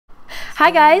Hi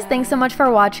guys, thanks so much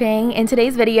for watching. In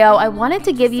today's video, I wanted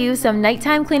to give you some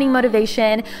nighttime cleaning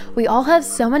motivation. We all have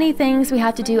so many things we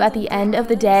have to do at the end of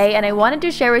the day, and I wanted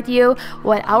to share with you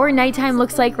what our nighttime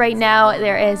looks like right now.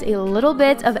 There is a little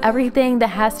bit of everything that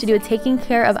has to do with taking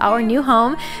care of our new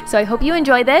home. So I hope you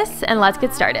enjoy this, and let's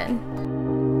get started.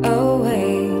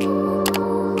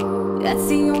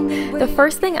 The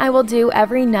first thing I will do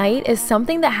every night is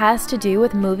something that has to do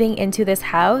with moving into this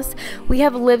house. We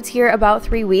have lived here about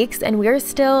 3 weeks and we're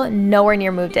still nowhere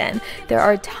near moved in. There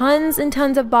are tons and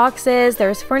tons of boxes.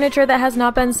 There's furniture that has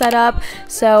not been set up.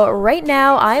 So right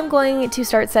now I'm going to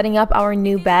start setting up our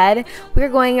new bed. We're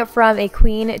going from a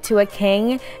queen to a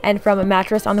king and from a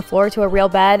mattress on the floor to a real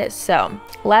bed. So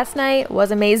last night was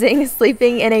amazing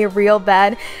sleeping in a real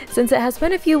bed. Since it has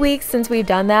been a few weeks since we've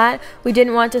done that, we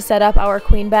didn't want to set up our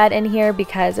queen bed in here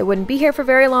because it wouldn't be here for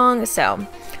very long, so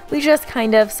we just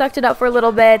kind of sucked it up for a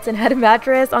little bit and had a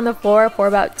mattress on the floor for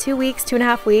about 2 weeks,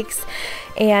 2.5 weeks.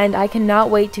 And I cannot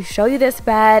wait to show you this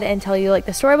bed and tell you like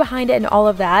the story behind it and all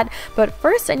of that. But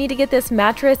first I need to get this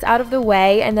mattress out of the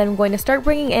way, and then I'm going to start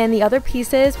bringing in the other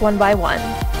pieces one by one.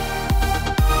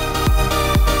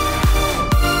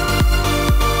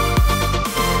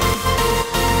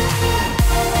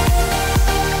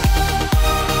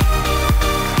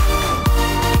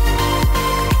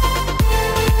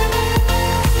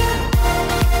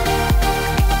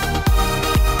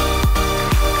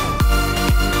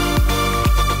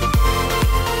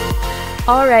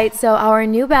 Alright, so our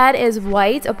new bed is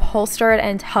white, upholstered,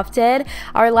 and tufted.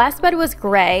 Our last bed was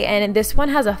gray, and this one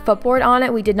has a footboard on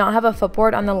it. We did not have a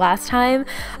footboard on the last time.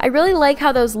 I really like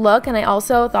how those look, and I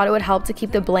also thought it would help to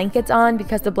keep the blankets on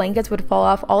because the blankets would fall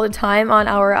off all the time on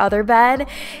our other bed.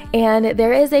 And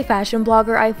there is a fashion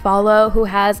blogger I follow who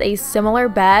has a similar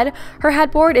bed. Her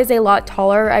headboard is a lot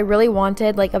taller. I really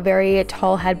wanted like a very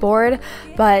tall headboard,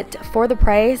 but for the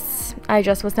price, I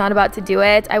just was not about to do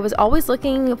it. I was always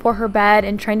looking for her bed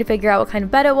and trying to figure out what kind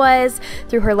of bed it was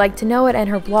through her Like to Know It and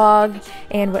her blog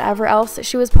and whatever else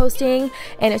she was posting,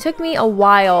 and it took me a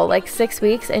while, like 6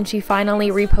 weeks, and she finally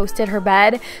reposted her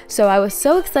bed. So I was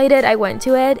so excited. I went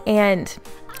to it and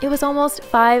it was almost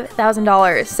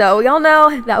 $5,000. So we all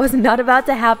know that was not about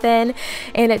to happen,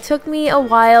 and it took me a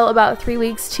while, about 3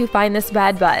 weeks, to find this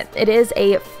bed, but it is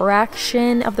a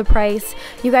fraction of the price.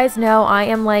 You guys know I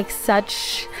am like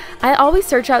I always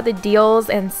search out the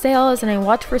deals and sales, and I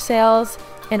watch for sales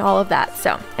and all of that.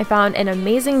 So I found an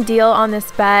amazing deal on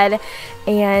this bed,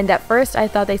 and at first I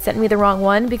thought they sent me the wrong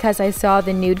one because I saw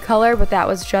the nude color, but that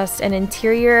was just an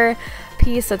interior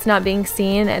piece that's not being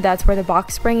seen. That's where the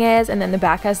box spring is, and then the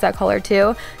back has that color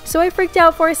too. So I freaked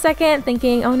out for a second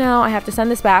thinking, oh no, I have to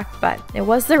send this back, but it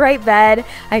was the right bed.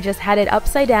 I just had it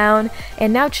upside down,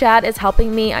 and now Chad is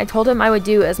helping me. I told him I would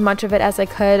do as much of it as I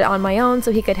could on my own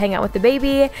so he could hang out with the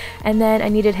baby, and then I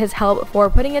needed his help for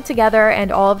putting it together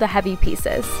and all of the heavy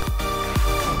pieces.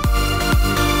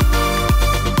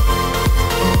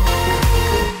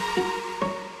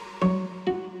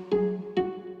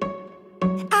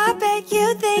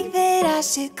 You think that I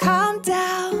should calm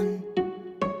down,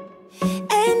 and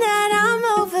that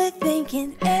I'm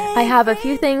overthinking. I have a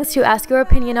few things to ask your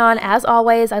opinion on. As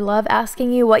always, I love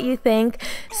asking you what you think.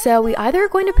 So we either are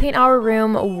going to paint our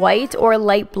room white or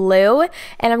light blue,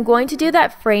 and I'm going to do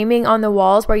that framing on the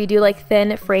walls where you do like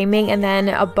thin framing and then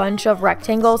a bunch of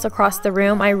rectangles across the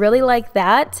room. I really like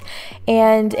that.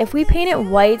 And if we paint it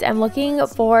white, I'm looking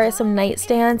for some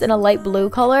nightstands in a light blue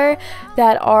color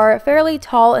that are fairly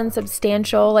tall and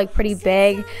substantial, like pretty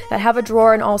big, that have a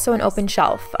drawer and also an open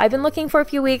shelf. I've been looking for a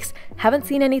few weeks, haven't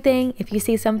seen anything. If you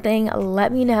see something,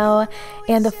 let me know.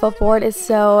 And the footboard is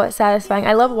so satisfying.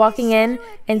 I love walking in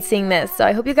and seeing this, so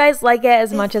I hope you guys like it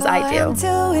as much as I do.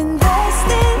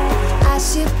 I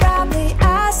should probably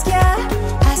ask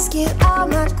you all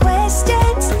my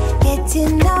questions, get to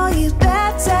know you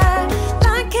better.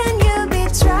 Like, can you be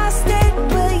trusted?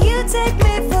 Will you take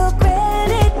me for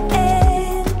granted?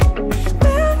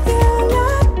 Will you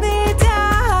knock me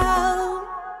down?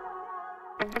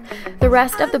 The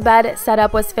rest of the bed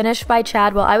setup was finished by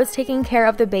Chad while I was taking care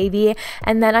of the baby,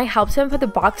 and then I helped him put the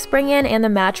box spring in and the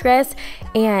mattress.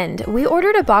 And we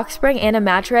ordered a box spring and a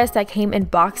mattress that came in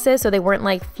boxes so they weren't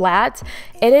like flat.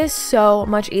 It is so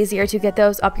much easier to get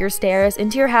those up your stairs,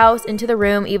 into your house, into the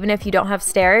room, even if you don't have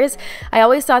stairs. I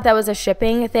always thought that was a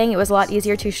shipping thing. It was a lot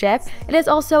easier to ship. It is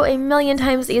also a million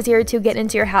times easier to get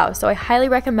into your house, so I highly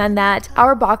recommend that.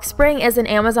 Our box spring is an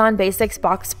Amazon Basics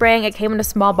box spring. It came in a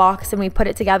small box and we put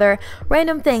it together.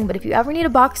 Random thing, but if you ever need a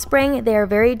box spring, they are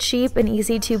very cheap and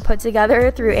easy to put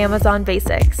together through Amazon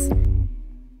Basics.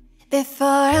 Before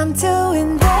I'm too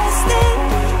invested,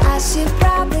 I should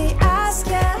probably ask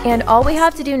you. And all we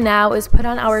have to do now is put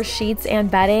on our sheets and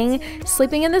bedding.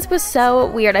 Sleeping in this was so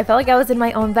weird. I felt like I was in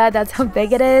my own bed. That's how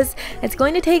big it is. It's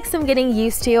going to take some getting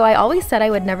used to. I always said I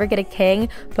would never get a king,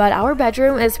 but our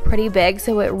bedroom is pretty big,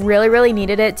 so it really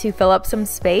needed it to fill up some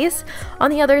space. On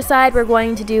the other side, we're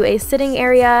going to do a sitting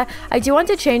area. I do want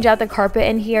to change out the carpet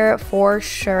in here for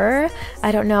sure.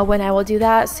 I don't know when I will do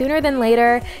that, sooner than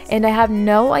later, and I have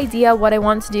no idea what I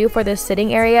want to do for this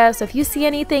sitting area. So if you see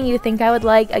anything you think I would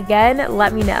like, again,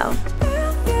 let me know.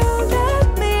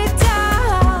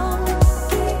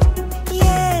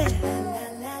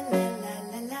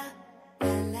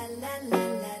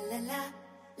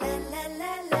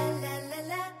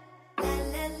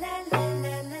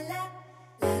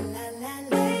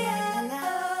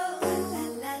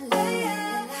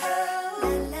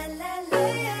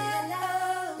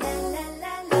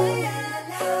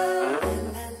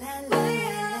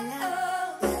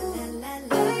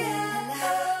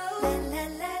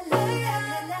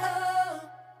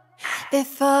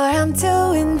 Before I'm too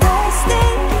invested,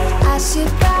 I should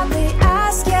probably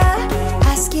ask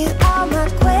you all my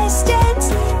questions,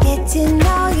 get to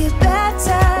know you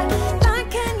better.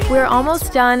 We're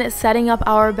almost done setting up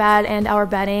our bed and our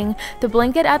bedding. The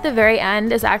blanket at the very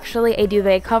end is actually a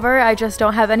duvet cover. I just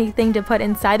don't have anything to put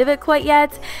inside of it quite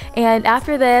yet. And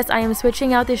after this, I am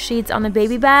switching out the sheets on the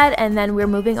baby bed, and then we're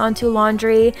moving on to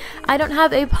laundry. I don't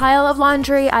have a pile of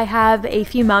laundry. I have a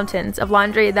few mountains of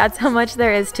laundry. That's how much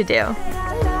there is to do.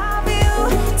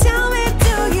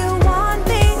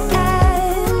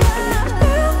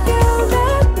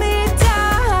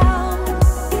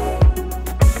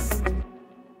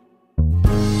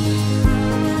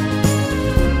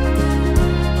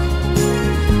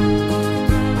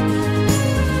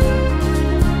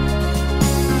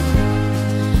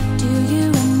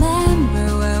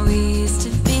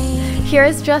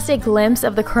 Here's just a glimpse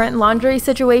of the current laundry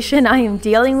situation I am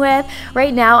dealing with.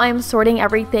 Right now I'm sorting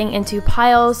everything into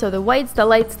piles, so the whites, the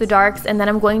lights, the darks, and then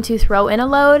I'm going to throw in a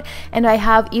load, and I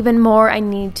have even more I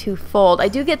need to fold. I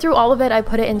do get through all of it. I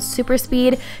put it in super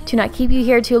speed to not keep you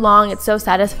here too long. It's so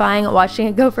satisfying watching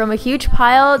it go from a huge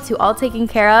pile to all taken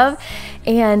care of.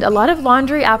 And a lot of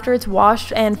laundry after it's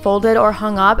washed and folded or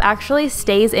hung up actually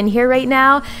stays in here right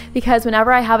now, because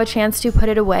whenever I have a chance to put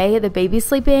it away, the baby's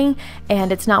sleeping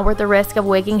and it's not worth the risk of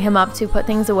waking him up to put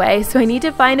things away. So I need to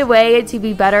find a way to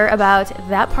be better about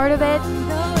that part of it.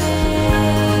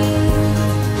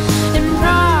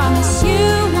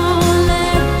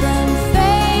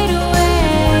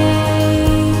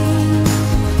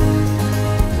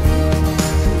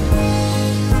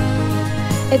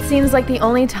 It seems like the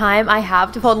only time I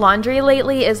have to fold laundry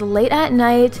lately is late at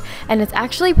night, and it's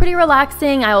actually pretty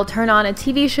relaxing. I will turn on a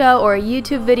TV show or a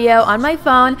YouTube video on my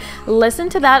phone, listen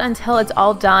to that until it's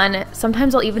all done.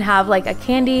 Sometimes I'll even have like a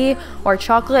candy or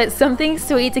chocolate, something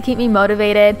sweet to keep me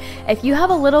motivated. If you have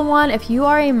a little one, if you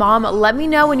are a mom, let me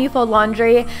know when you fold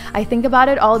laundry. I think about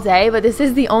it all day, but this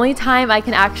is the only time I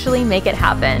can actually make it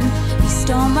happen. You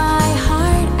stole my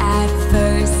heart at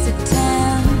first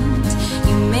attempt.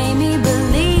 You made me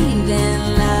believe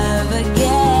in love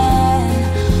again.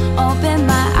 Open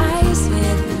my eyes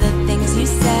with the things you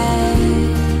said.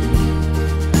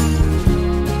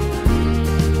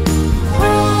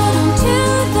 Hold on to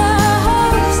the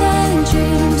hopes and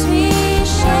dreams we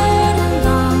shared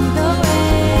along the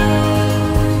way,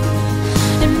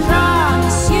 and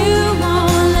promise you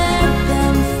won't let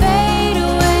them fade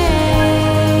away.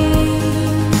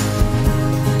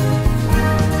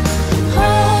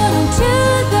 Hold on to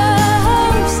the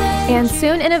hopes And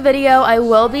soon in a video, I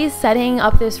will be setting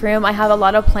up this room. I have a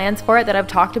lot of plans for it that I've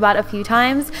talked about a few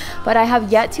times, but I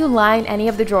have yet to line any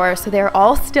of the drawers, so they're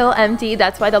all still empty.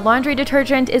 That's why the laundry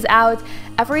detergent is out.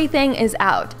 Everything is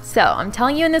out. So I'm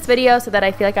telling you in this video so that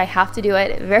I feel like I have to do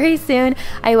it very soon.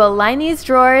 I will line these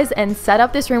drawers and set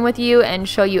up this room with you and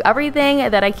show you everything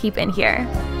that I keep in here.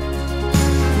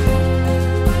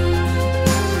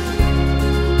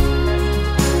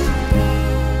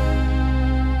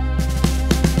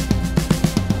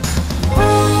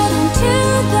 Hold on to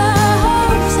the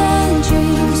hopes and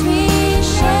dreams we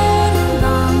shared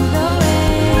along the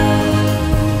way,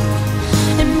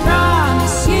 and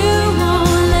promise you won't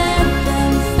let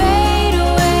them fade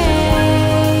away.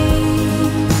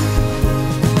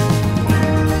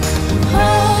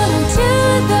 Hold on to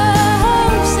the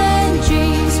hopes and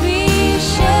dreams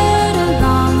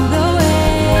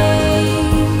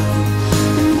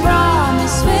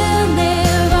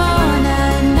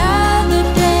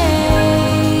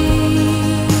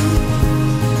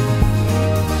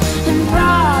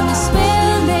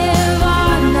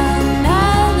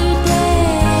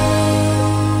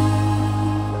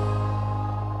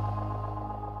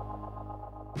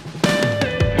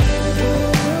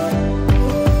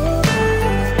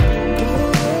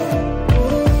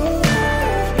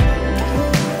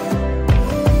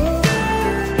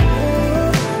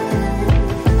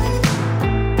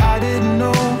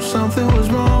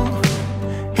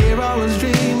I was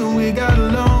dreaming we got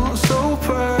along so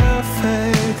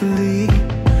perfectly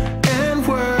and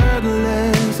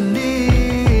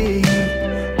wordlessly.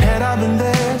 Had I been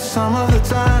there some of the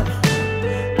time,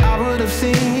 I would have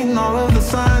seen all of the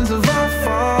signs of our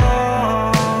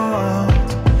fault.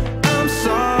 I'm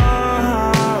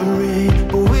sorry,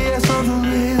 but we had something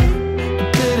real, a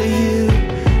bit of you,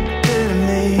 a bit of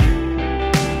me.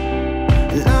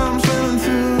 And I'm swimming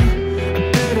through a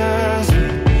bitter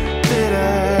truth.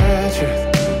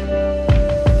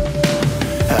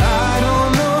 I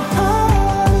don't know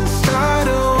how to start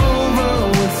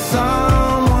over with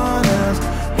someone else.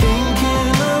 Thinking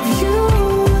of you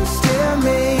still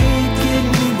making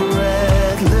me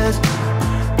breathless.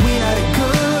 We had it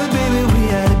good, baby, we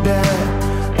had it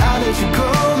bad. I let you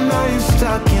go, now you're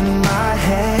stuck in my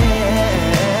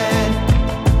head,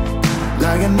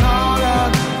 like an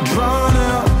all-out,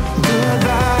 drawn-out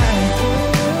goodbye.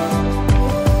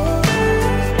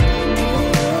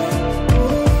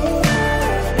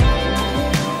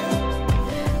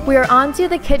 We are on to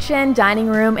the kitchen, dining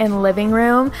room, and living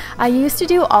room. I used to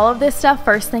do all of this stuff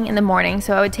first thing in the morning,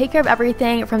 so I would take care of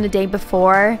everything from the day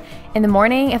before in the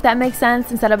morning, if that makes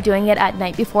sense, instead of doing it at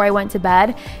night before I went to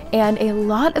bed. And a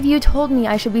lot of you told me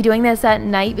I should be doing this at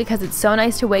night because it's so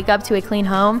nice to wake up to a clean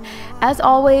home. As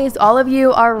always, all of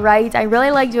you are right. I really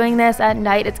like doing this at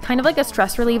night. It's kind of like a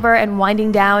stress reliever and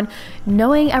winding down,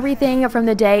 knowing everything from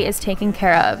the day is taken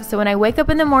care of. So when I wake up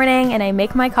in the morning and I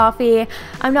make my coffee,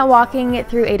 I'm not walking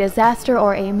through a disaster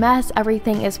or a mess.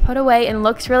 Everything is put away and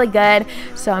looks really good.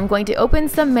 So I'm going to open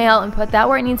some mail and put that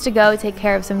where it needs to go, take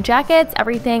care of some jackets,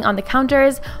 everything on the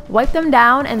counters, wipe them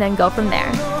down, and then go from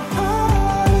there.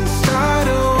 Start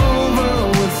over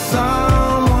with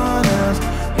someone else.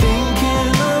 Thinking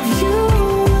of you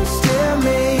still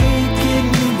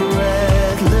making me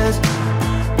breathless.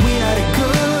 We had it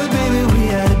good, baby, we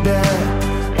had it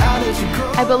bad. I let you go.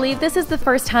 I believe this is the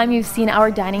first time you've seen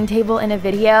our dining table in a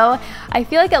video. I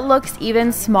feel like it looks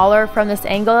even smaller from this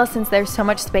angle since there's so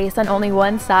much space on only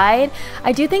one side.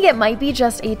 I do think it might be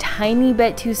just a tiny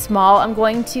bit too small. I'm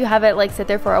going to have it like sit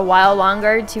there for a while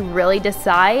longer to really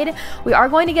decide. We are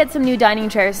going to get some new dining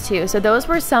chairs too. So those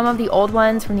were some of the old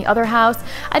ones from the other house.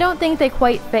 I don't think they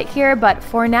quite fit here, but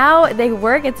for now they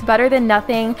work. It's better than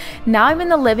nothing. Now I'm in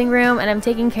the living room and I'm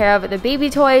taking care of the baby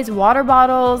toys, water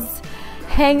bottles,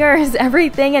 hangers,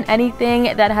 everything and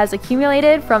anything that has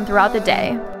accumulated from throughout the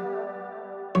day.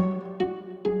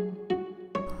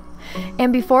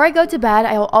 And before I go to bed,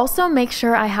 I will also make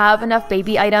sure I have enough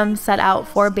baby items set out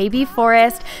for baby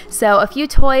Forrest. So a few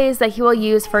toys that he will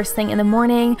use first thing in the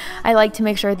morning. I like to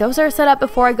make sure those are set up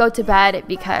before I go to bed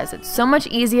because it's so much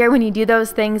easier when you do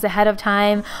those things ahead of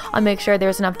time. I'll make sure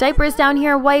there's enough diapers down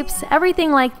here, wipes,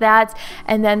 everything like that.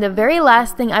 And then the very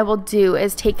last thing I will do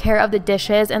is take care of the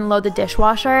dishes and load the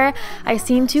dishwasher. I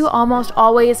seem to almost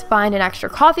always find an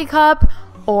extra coffee cup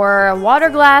or a water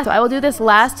glass, so I will do this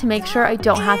last to make sure I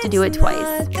don't have to do it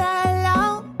twice.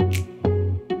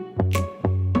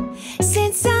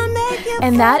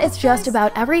 And that is just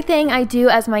about everything I do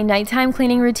as my nighttime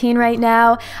cleaning routine right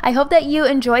now. I hope that you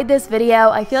enjoyed this video.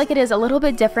 I feel like it is a little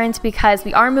bit different because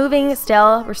we are moving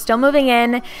still. We're still moving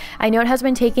in. I know it has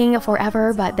been taking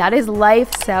forever, but that is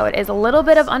life. So it is a little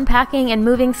bit of unpacking and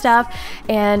moving stuff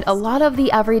and a lot of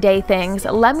the everyday things.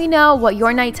 Let me know what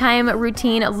your nighttime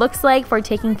routine looks like for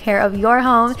taking care of your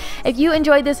home. If you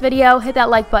enjoyed this video, hit that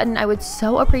like button. I would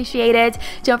so appreciate it.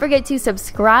 Don't forget to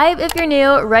subscribe if you're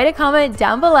new. Write a comment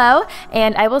down below.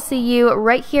 And I will see you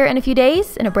right here in a few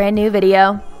days in a brand new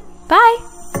video.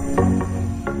 Bye!